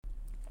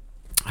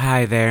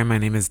Hi there, my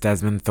name is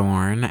Desmond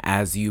Thorne.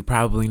 As you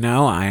probably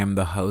know, I am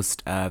the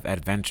host of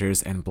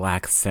Adventures in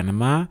Black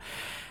Cinema.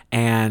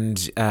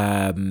 And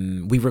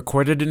we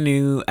recorded a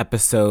new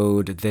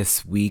episode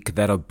this week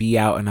that'll be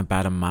out in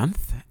about a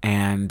month.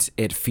 And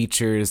it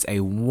features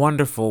a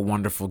wonderful,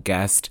 wonderful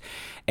guest,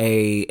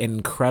 a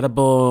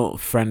incredible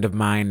friend of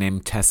mine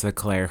named Tessa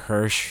Claire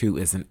Hirsch, who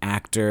is an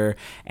actor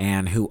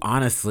and who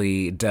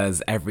honestly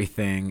does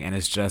everything and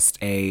is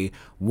just a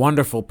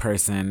wonderful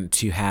person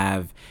to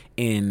have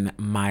in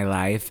my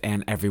life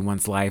and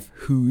everyone's life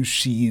who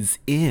she's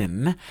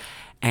in.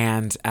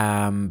 And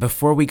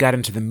before we got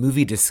into the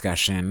movie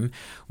discussion,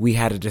 we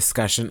had a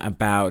discussion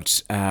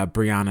about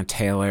Breonna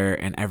Taylor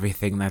and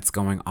everything that's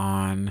going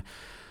on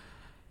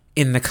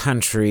in the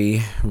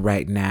country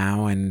right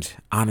now, and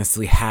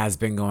honestly has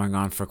been going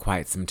on for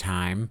quite some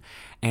time.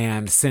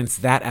 And since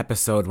that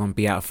episode won't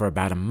be out for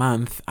about a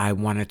month, I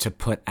wanted to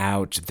put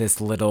out this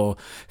little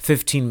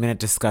 15-minute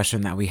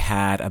discussion that we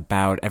had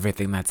about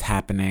everything that's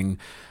happening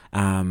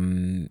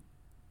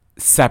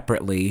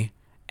separately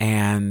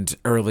and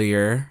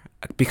earlier,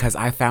 because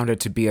I found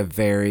it to be a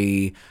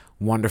very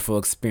wonderful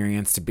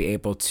experience to be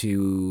able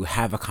to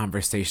have a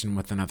conversation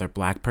with another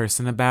Black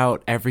person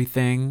about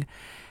everything.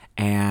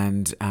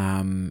 And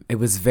it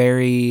was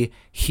very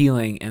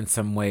healing in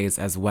some ways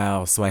as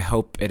well. So I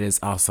hope it is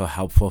also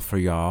helpful for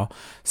y'all.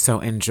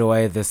 So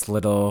enjoy this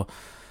little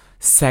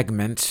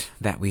segment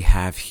that we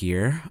have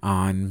here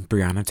on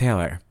Breonna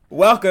Taylor.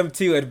 Welcome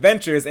to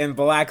Adventures in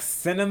Black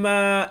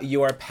Cinema,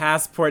 your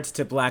passport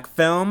to Black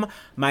film.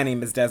 My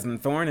name is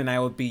Desmond Thorne, and I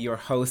will be your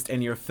host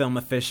and your film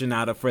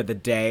aficionado for the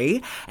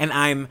day. And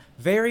I'm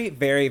very,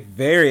 very,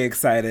 very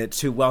excited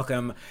to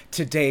welcome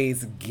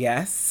today's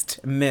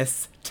guest,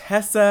 Miss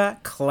Tessa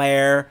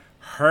Claire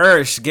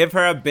Hirsch. Give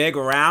her a big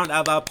round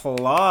of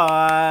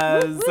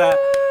applause. Woo-hoo!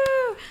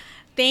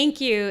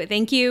 Thank you.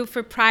 Thank you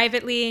for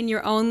privately in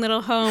your own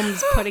little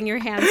homes putting your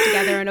hands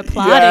together and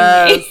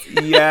applauding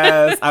me.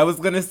 Yes. I was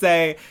going to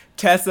say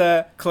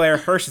Tessa Claire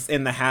Hirsch is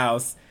in the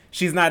house.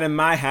 She's not in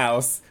my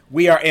house.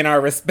 We are in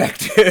our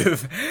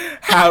respective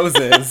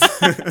houses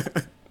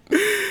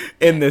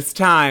in this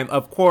time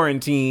of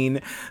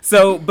quarantine.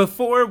 So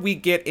before we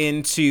get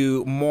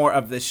into more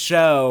of the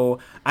show,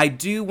 I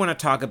do want to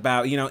talk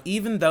about,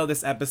 even though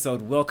this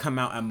episode will come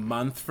out a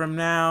month from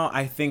now,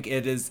 I think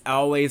it is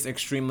always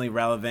extremely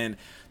relevant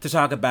to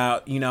talk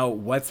about,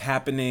 what's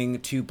happening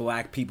to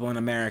Black people in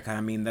America.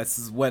 I mean, this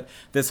is what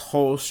this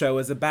whole show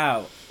is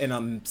about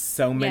in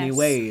so many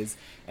ways.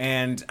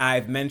 And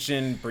I've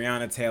mentioned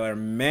Breonna Taylor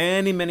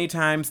many, many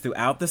times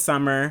throughout the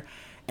summer.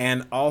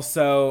 And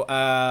also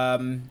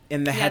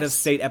in the Head of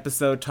State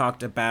episode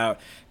talked about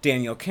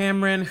Daniel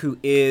Cameron, who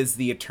is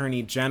the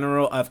Attorney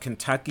General of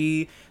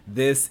Kentucky.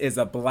 This is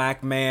a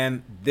Black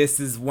man.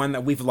 This is one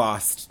that we've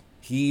lost.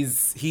 He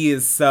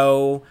is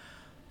so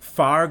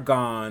far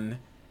gone.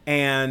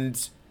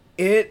 And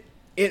it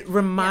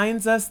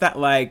reminds us that,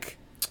 like,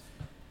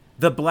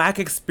 the Black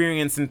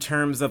experience in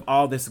terms of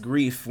all this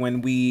grief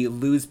when we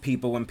lose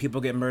people, when people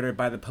get murdered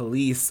by the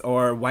police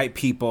or white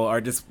people or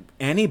just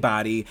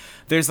anybody,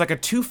 there's like a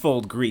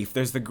twofold grief.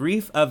 There's the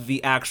grief of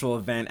the actual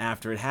event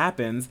after it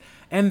happens,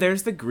 and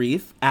there's the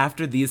grief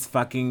after these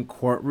fucking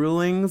court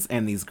rulings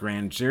and these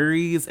grand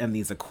juries and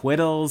these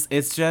acquittals.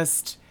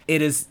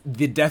 It is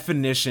the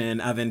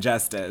definition of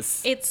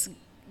injustice. It's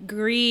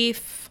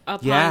grief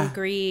upon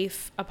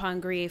grief upon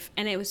grief.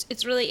 And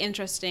it's really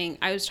interesting.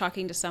 I was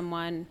talking to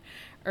someone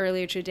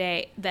earlier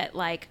today that,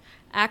 like,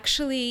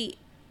 actually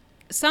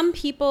some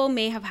people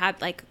may have had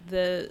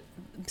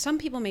some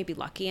people may be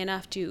lucky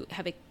enough to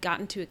have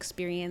gotten to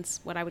experience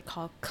what I would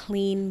call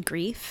clean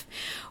grief,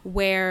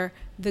 where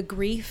the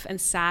grief and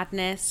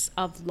sadness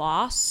of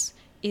loss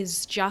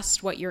is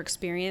just what you're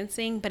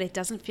experiencing, but it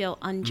doesn't feel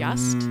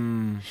unjust.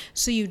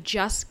 So you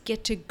just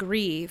get to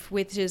grieve,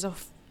 which is a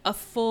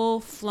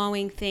full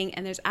flowing thing,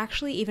 and there's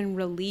actually even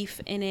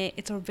relief in it.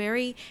 It's a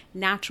very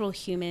natural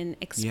human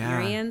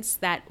experience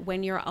that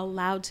when you're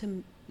allowed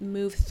to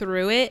move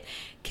through it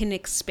can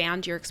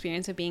expand your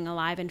experience of being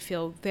alive and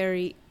feel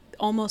very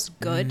almost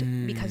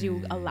good because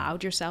you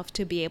allowed yourself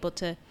to be able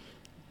to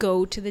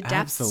go to the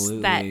depths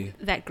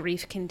that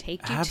grief can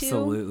take you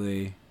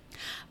to.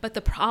 But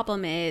the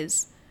problem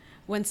is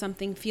when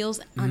something feels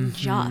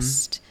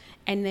unjust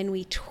and then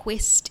we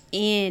twist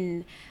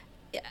in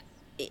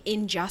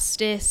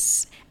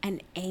injustice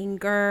and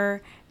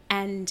anger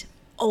and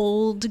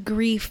old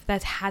grief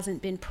that hasn't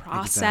been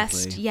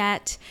processed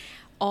yet,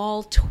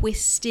 all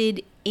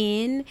twisted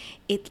in,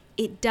 it's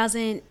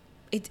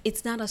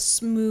not a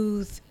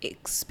smooth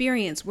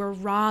experience. We're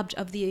robbed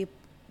of the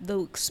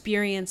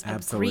experience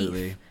of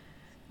grief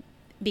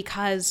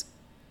because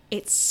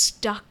it's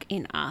stuck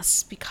in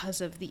us because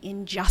of the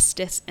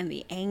injustice and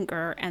the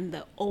anger and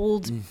the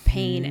old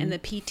pain and the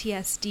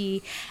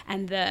PTSD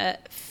and the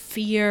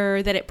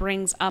fear that it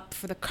brings up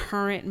for the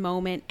current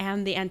moment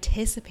and the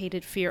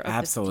anticipated fear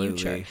of the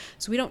future.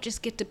 So we don't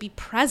just get to be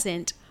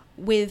present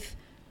with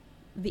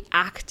the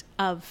act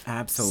of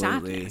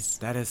sadness.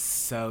 That is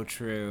so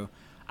true.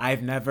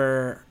 I've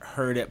never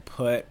heard it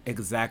put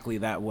exactly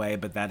that way,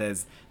 but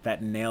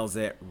that nails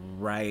it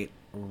right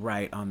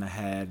on the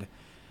head.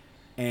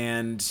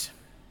 And,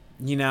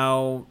 you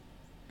know,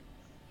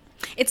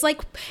 it's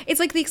like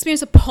the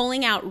experience of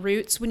pulling out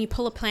roots when you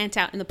pull a plant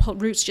out and the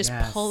roots just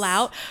pull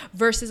out,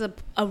 versus a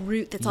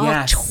root that's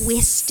all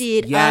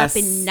twisted up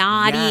and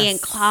knotty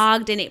and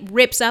clogged, and it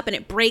rips up and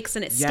it breaks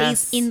and it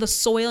stays in the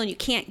soil and you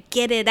can't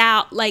get it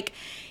out. Like,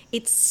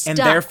 it's stuck. And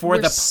therefore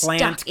the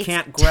plant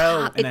can't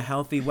grow in a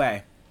healthy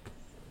way.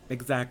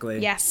 Exactly.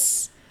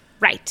 Yes.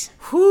 Right.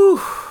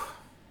 Whew.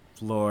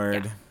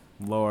 Lord.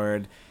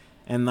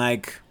 And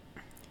like,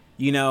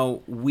 you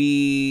know,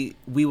 we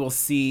will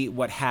see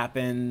what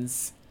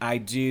happens.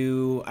 I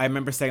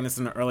remember saying this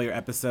in an earlier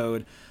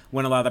episode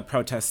when a lot of the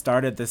protests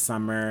started this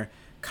summer,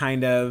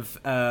 kind of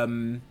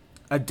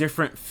a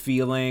different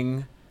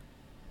feeling,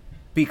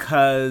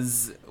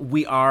 because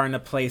we are in a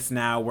place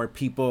now where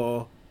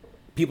people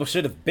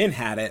should have been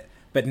had it,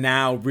 but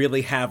now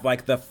really have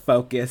like the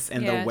focus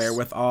and the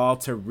wherewithal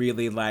to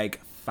really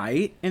like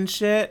fight and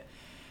shit.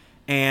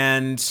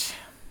 And,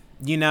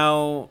 you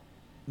know,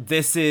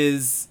 this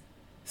is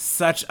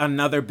such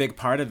another big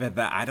part of it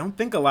that I don't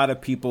think a lot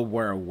of people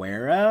were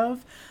aware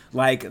of.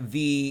 Like,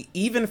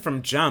 even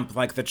from jump,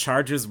 like, the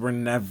charges were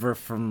never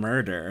for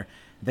murder.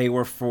 They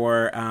were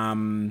for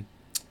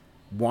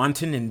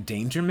wanton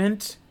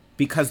endangerment,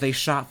 because they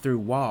shot through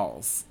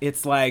walls.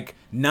 It's like,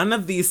 none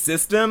of these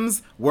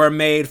systems were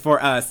made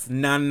for us.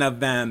 None of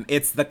them.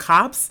 It's the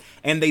cops,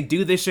 and they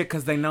do this shit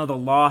because they know the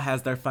law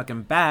has their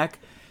fucking back.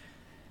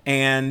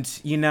 And,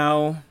 you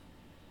know,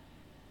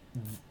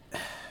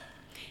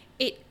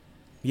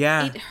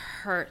 it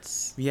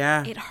hurts.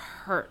 Yeah. It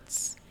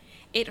hurts.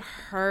 It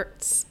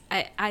hurts.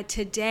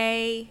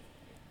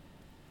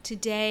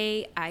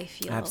 Today I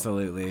feel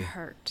absolutely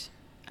hurt.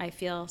 I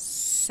feel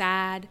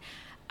sad.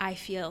 I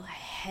feel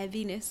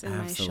heaviness in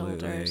my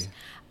shoulders.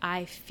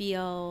 I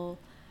feel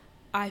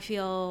like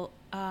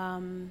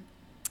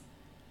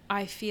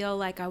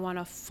I want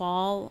to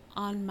fall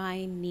on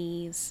my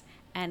knees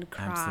and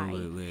cry.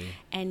 Absolutely.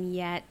 And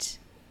yet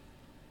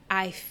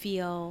I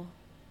feel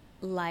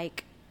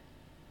like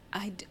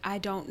I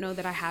don't know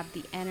that I have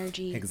the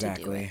energy to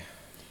do it,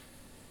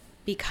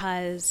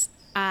 because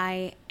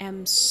I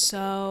am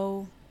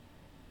so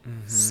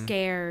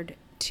scared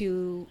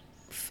to,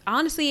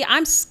 honestly,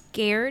 I'm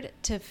scared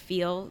to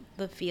feel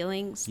the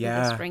feelings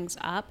that this brings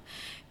up,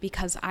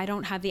 because I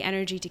don't have the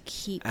energy to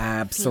keep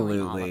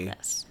feeling all of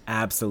this.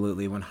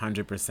 Absolutely.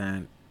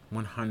 100%.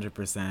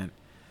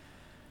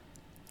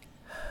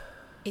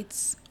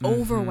 It's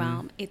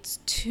overwhelmed. It's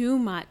too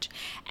much,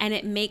 and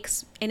it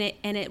makes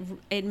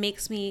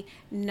me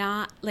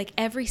not, like,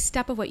 every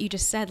step of what you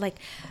just said. Like,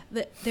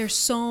 there's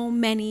so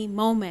many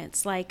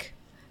moments, like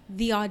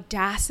the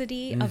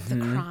audacity of the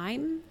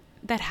crime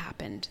that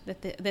happened,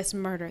 this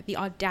murder, the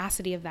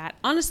audacity of that.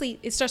 Honestly,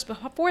 it starts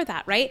before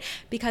that, right?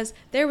 Because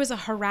there was a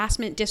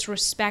harassment,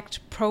 disrespect,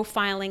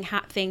 profiling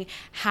thing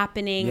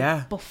happening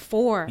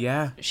before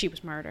she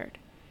was murdered,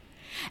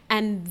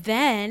 and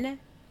then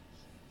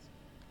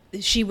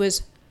she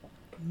was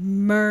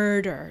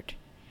murdered.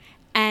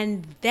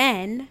 And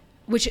then,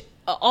 which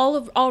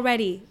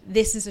already,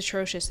 this is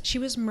atrocious. She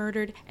was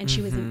murdered, and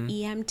she was an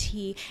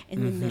EMT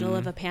in the middle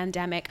of a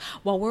pandemic,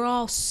 while we're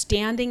all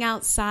standing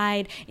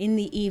outside in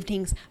the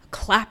evenings,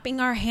 clapping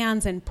our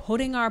hands and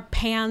putting our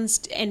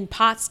pans and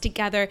pots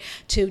together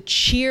to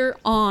cheer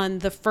on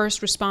the first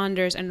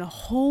responders. And the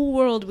whole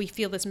world, we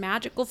feel this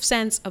magical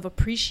sense of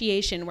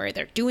appreciation, where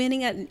they're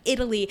doing it in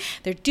Italy,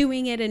 they're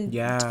doing it in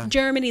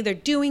Germany, they're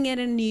doing it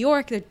in New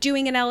York, they're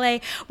doing it in LA.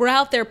 We're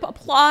out there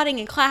applauding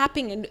and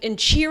clapping and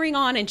cheering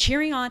on.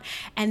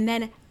 And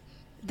then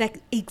the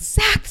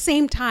exact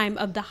same time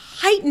of the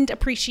heightened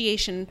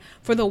appreciation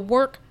for the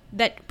work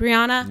that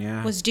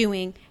Breonna was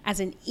doing as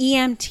an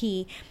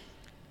EMT,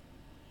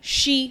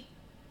 she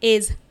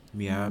is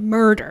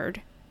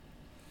murdered.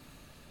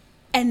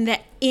 And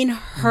that in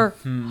her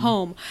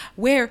home,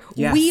 where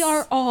we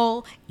are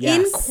all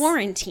in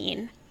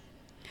quarantine,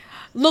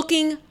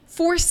 looking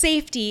for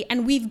safety,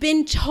 and we've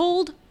been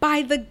told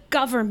by the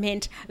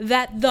government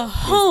that the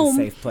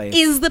home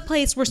is the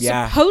place we're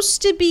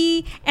supposed to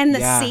be, and the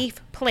safe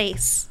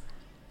place.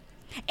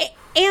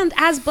 And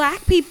as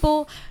Black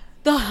people,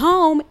 the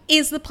home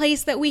is the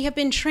place that we have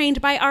been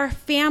trained by our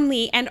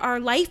family and our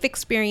life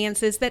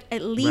experiences, that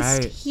at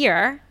least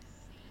here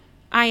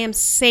I am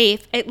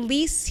safe. At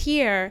least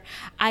here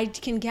I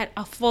can get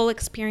a full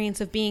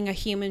experience of being a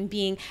human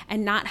being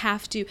and not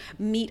have to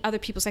meet other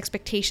people's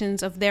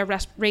expectations of their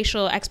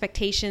racial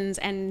expectations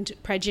and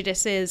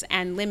prejudices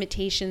and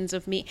limitations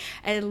of me.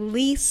 At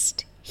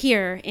least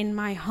here in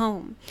my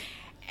home.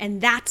 And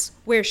that's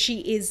where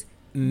she is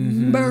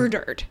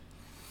murdered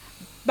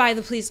by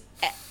the police.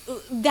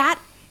 That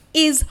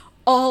is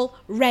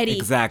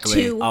already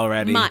too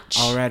much.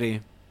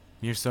 Already.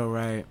 You're so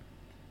right.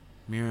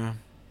 Mira.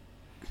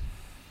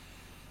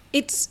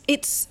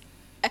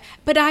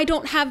 But I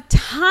don't have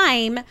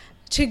time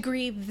to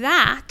grieve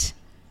that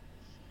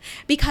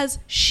because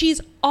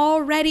she's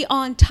already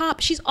on top.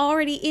 She's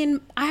already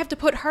in. I have to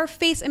put her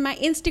face in my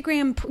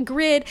Instagram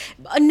grid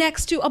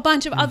next to a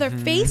bunch of other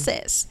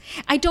faces.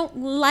 I don't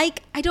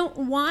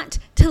want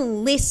to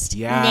list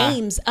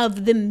names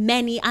of the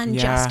many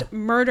unjust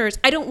murders.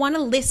 I don't want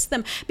to list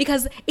them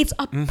because it's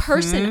a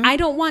person. I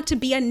don't want to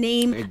be a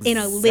name in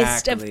a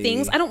list of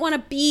things. I don't want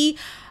to be,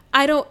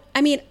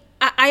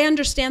 I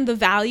understand the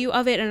value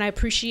of it, and I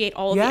appreciate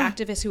all of the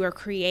activists who are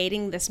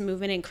creating this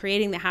movement and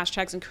creating the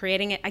hashtags and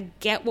creating it. I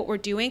get what we're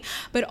doing,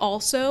 but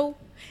also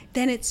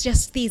then it's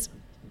just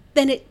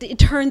then it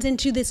turns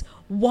into this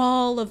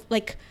wall of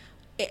like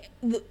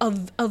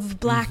of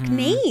black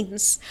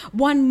names,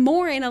 one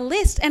more in a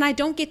list, and I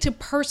don't get to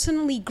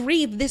personally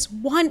grieve this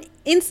one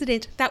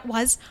incident that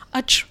was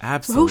atrocious.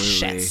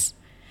 Absolutely.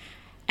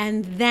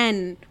 And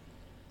then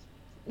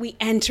we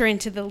enter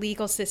into the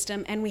legal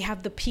system and we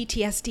have the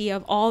PTSD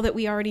of all that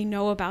we already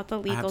know about the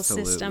legal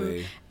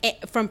system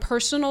from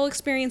personal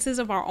experiences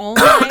of our own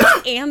lives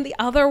and the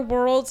other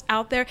worlds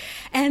out there.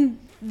 And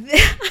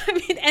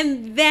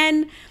and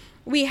then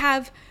we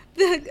have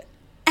the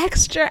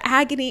extra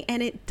agony,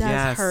 and it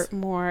does hurt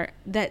more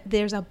that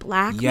there's a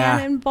black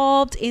man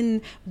involved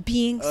in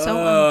being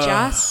so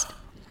unjust.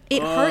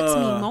 It hurts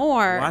me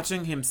more.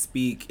 Watching him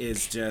speak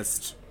is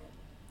just,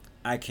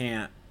 I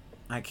can't.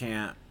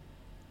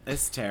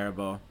 It's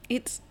terrible.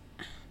 It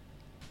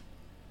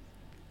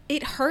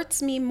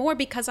hurts me more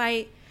because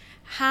I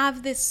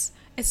have this,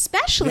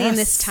 especially in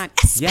this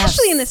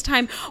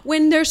time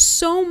when there's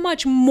so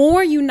much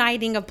more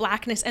uniting of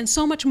blackness and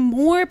so much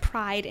more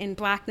pride in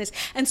blackness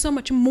and so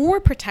much more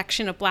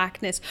protection of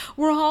blackness.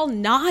 We're all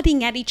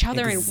nodding at each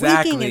other and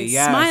winking and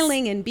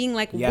smiling and being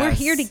like, we're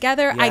here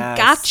together. I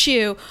got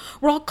you.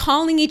 We're all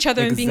calling each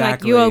other and being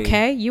like, you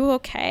okay? You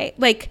okay?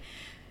 Like,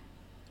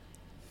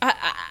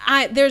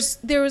 there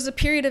was a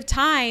period of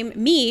time,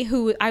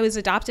 who I was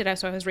adopted,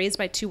 so I was raised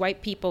by two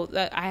white people.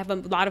 I have a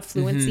lot of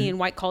fluency in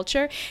white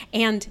culture,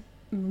 and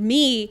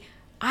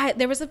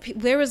there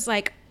was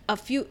like a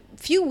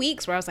few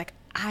weeks where I was like,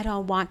 I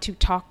don't want to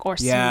talk or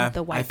see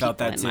the white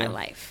people in my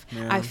life.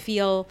 I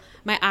feel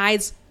my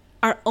eyes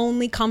are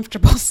only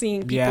comfortable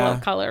seeing people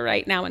of color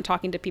right now and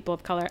talking to people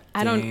of color.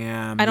 I don't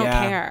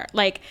care.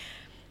 Like,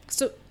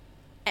 so,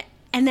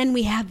 and then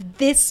we have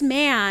this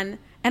man,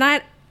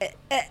 and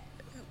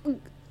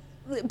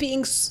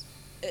being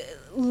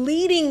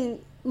leading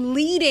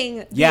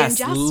the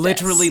injustice.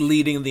 Literally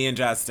leading the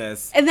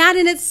injustice. And that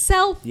in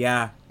itself.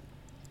 And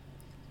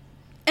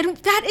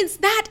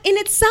that in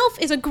itself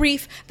is a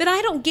grief that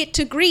I don't get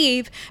to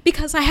grieve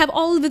because I have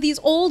all of these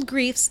old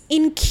griefs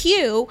in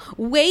queue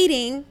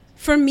waiting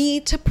for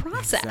me to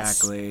process.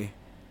 Exactly.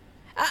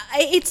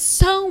 It's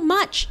so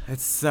much.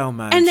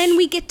 And then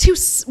we get to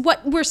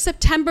we're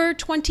September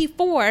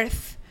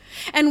 24th,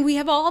 and we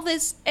have all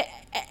this,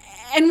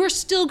 and we're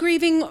still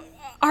grieving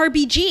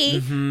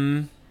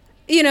RBG,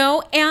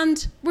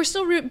 and we're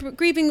still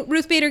grieving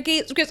Ruth Bader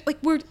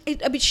Ginsburg.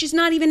 Like she's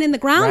not even in the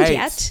ground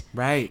yet.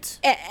 Right.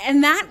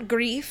 And that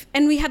grief,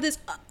 and we have this,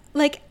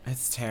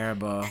 it's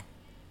terrible.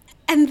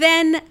 And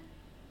then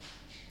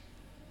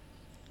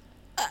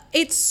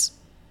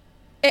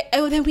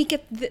then we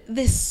get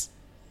this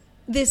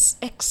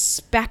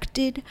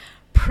expected,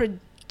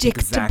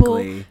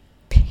 predictable,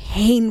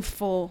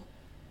 painful.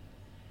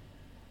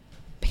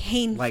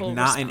 Like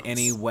not response. In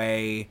any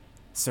way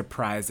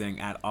surprising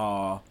at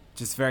all,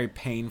 just very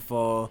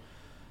painful,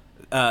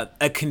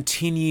 a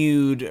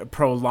continued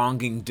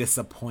prolonging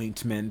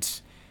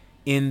disappointment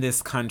in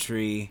this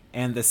country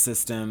and the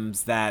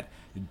systems that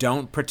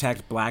don't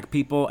protect black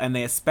people, and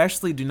they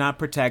especially do not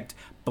protect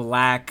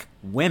black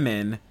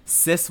women,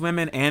 cis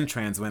women and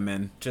trans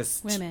women.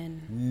 Just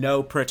women.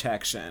 No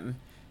protection.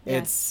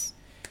 Yes.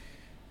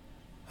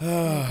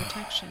 No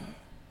protection.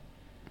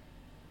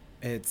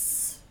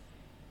 It's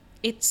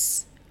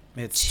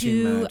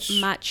too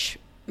much.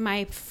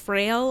 My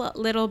frail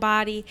little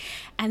body,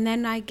 and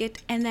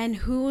then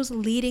who's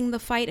leading the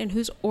fight and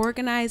who's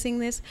organizing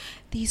this?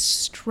 These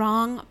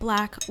strong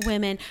black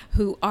women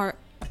who are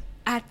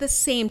at the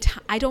same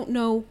time, I don't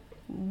know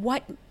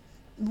what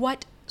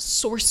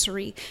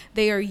sorcery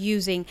they are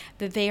using,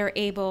 that they are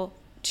able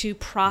to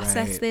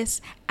process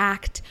this,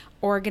 act,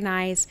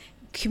 organize,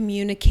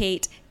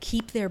 communicate,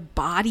 keep their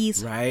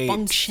bodies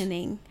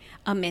functioning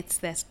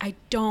amidst this. I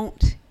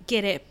don't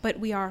get it, but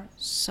we are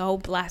so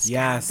blessed to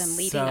have them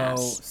leading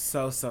us.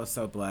 So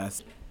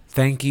blessed.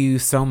 Thank you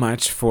so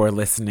much for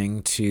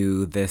listening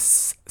to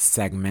this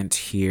segment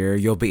here.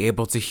 You'll be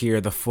able to hear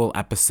the full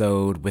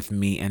episode with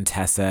me and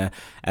Tessa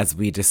as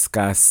we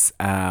discuss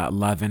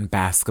love and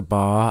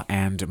basketball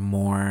and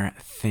more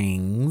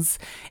things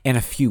in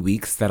a few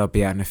weeks. That'll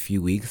be out in a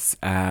few weeks.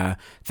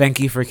 Thank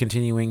you for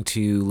continuing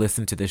to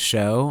listen to the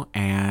show,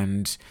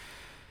 and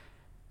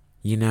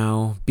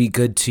be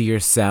good to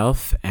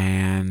yourself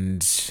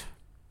and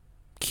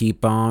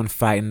keep on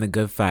fighting the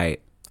good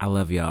fight. I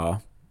love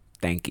y'all.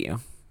 Thank you.